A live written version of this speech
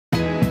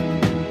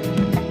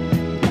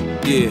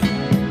Yeah.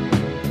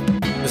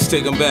 Let's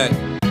take them back.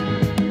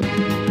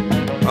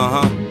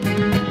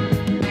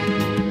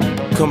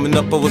 Coming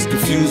up, I was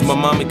confused. My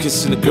mama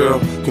kissing a girl.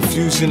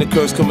 Confusion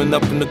occurs coming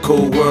up in the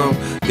cold world.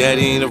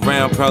 Daddy ain't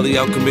around, probably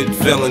out committing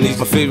felonies.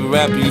 My favorite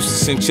rapper used to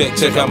sing,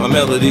 check out my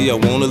melody. I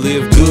wanna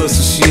live good,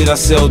 so shit, I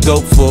sell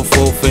dope for a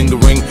 4-finger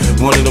ring.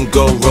 One of them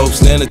gold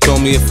ropes. Nana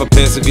told me if I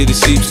pass, I get a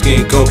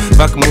sheepskin coat. If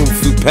I can move a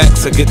few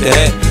packs, I get the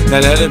hat.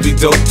 Now that'd be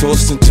dope.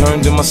 Tossed and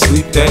turned in my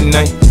sleep that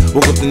night.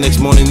 Woke up the next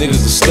morning,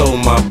 niggas that stole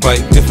my bike.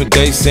 Different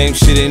day, same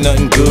shit, ain't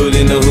nothing good.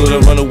 In the hood, I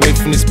run away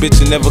from this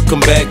bitch and never come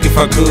back if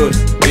I could.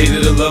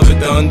 Hated to love it,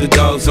 the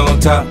underdogs on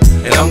top.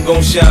 And I'm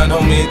gon' shine,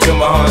 homie, until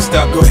my heart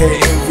stop. Go ahead,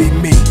 envy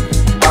me.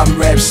 I'm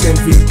Rap's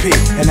MVP,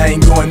 and I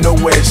ain't going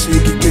nowhere, so you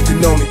can get to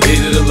know me.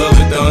 Hated to love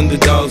it, the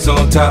underdogs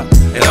on top.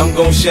 And I'm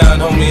gon' shine,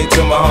 homie,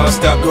 until my heart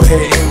stop. Go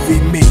ahead, envy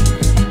me.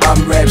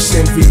 I'm Rap's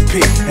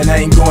MVP, and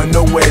I ain't going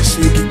nowhere,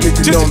 so you can get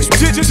to know me.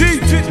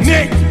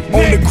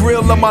 On the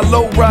grill of my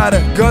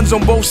lowrider, guns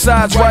on both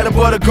sides, right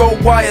above the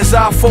gold wires.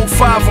 I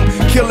 4-5 them,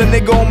 kill a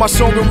nigga on my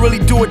song and really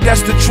do it.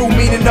 That's the true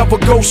meaning of a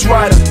ghost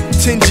rider.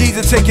 10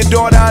 G's to take your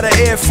daughter out of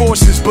Air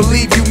Forces.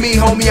 Believe you me,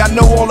 homie, I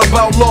know all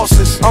about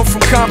losses. I'm from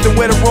Compton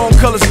where the wrong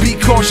colors, be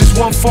cautious.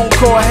 One phone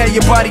call, I had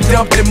your body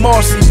dumped in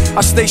Marcy.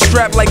 I stay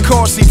strapped like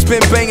car seats,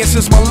 been banging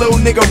since my little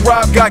nigga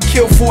Rob got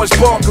killed for his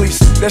Barclays.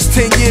 That's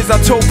 10 years, I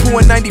told Pooh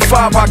in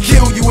 95, I'll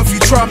kill you if you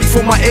try me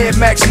for my Air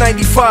Max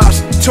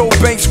 95s. Told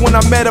Banks when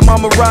I met him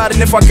I'ma ride,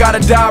 and if I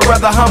gotta die, I'd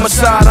rather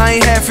homicide. I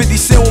ain't had 50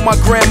 cent when my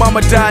grandmama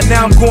died.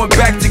 Now I'm going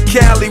back to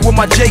Cali with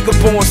my Jacob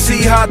on.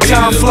 See how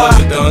time fly.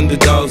 The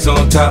underdogs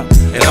on top,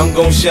 and I'm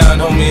gon' shine,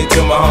 homie,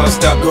 until my heart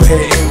stop. Go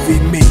ahead, envy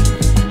me.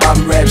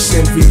 I'm Rap's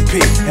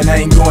MVP, and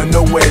I ain't going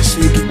nowhere, so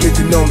you can get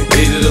to know me.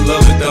 Hated to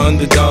love it, the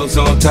underdogs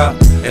on top,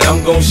 and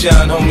I'm gon'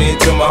 shine, homie,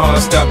 until my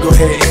heart stop. Go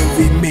ahead,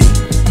 envy me.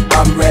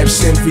 I'm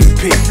Rap's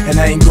MVP, and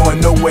I ain't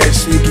going nowhere,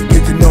 so you can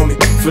get to know me.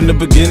 From the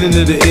beginning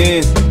to the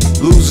end,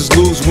 losers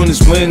lose,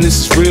 winners win.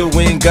 This is real,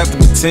 we ain't got to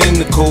pretend.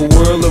 The cold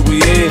world that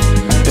we in,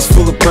 it's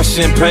full of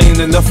pressure and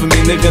pain. Enough of me,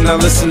 nigga, now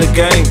listen to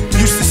game.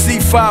 Used to see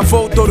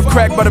 5-0, throw the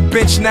crack by the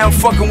bench. Now I'm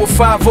fucking with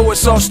 5-0,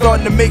 it's all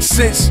starting to make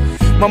sense.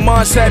 My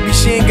mom's happy,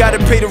 she ain't gotta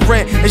pay the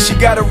rent, and she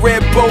got a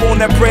red bow on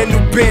that brand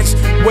new Benz.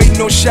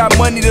 Waiting on shot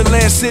money to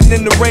land, sitting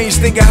in the range,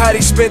 thinking how they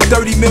spent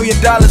 $30 million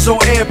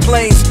on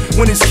airplanes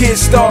when his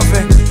kids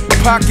starving.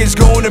 Pockets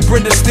going and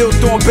Brenda still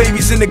throwing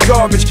babies in the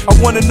garbage. I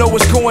wanna know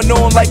what's going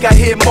on like I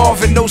hear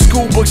Marvin. No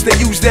school books, they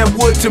use that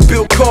wood to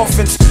build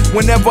coffins.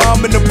 Whenever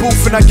I'm in the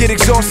booth and I get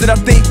exhausted, I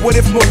think, what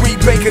if Marie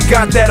Baker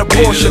got that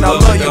abortion? I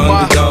love you,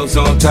 ma. Underdogs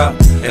on top,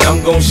 and I'm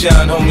gon'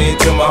 shine, homie,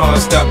 until my heart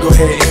stop. Go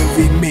ahead,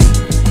 envy me.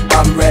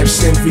 I'm Rap's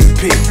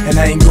MVP, and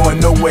I ain't going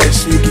nowhere,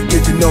 so you can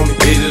get to know me.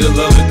 Hated to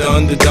love it, the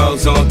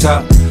underdogs on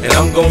top, and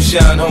I'm gon'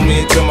 shine,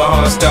 homie, until my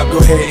heart stop. Go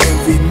ahead,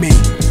 envy me.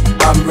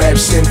 I'm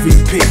Rap's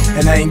MVP,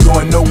 and I ain't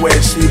going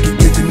nowhere, so you can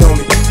get to know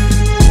me.